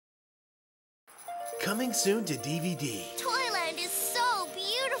coming soon to DVD. Toyland is so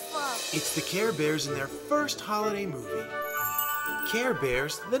beautiful. It's the Care Bears in their first holiday movie. Care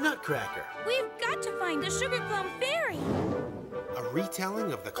Bears, the Nutcracker. We've got to find the Sugar Plum Fairy. A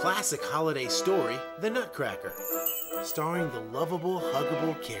retelling of the classic holiday story, The Nutcracker, starring the lovable,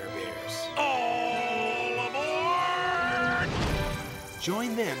 huggable Care Bears. All aboard!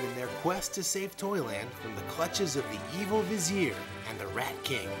 Join them in their quest to save Toyland from the clutches of the evil Vizier and the Rat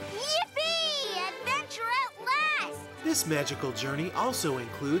King. Yippee! Adventure at last! This magical journey also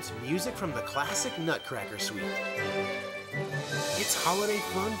includes music from the classic Nutcracker suite. It's holiday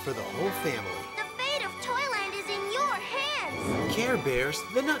fun for the whole family. The fate of Toyland is in your hands. Care Bears,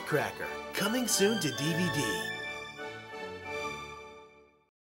 the Nutcracker, coming soon to DVD.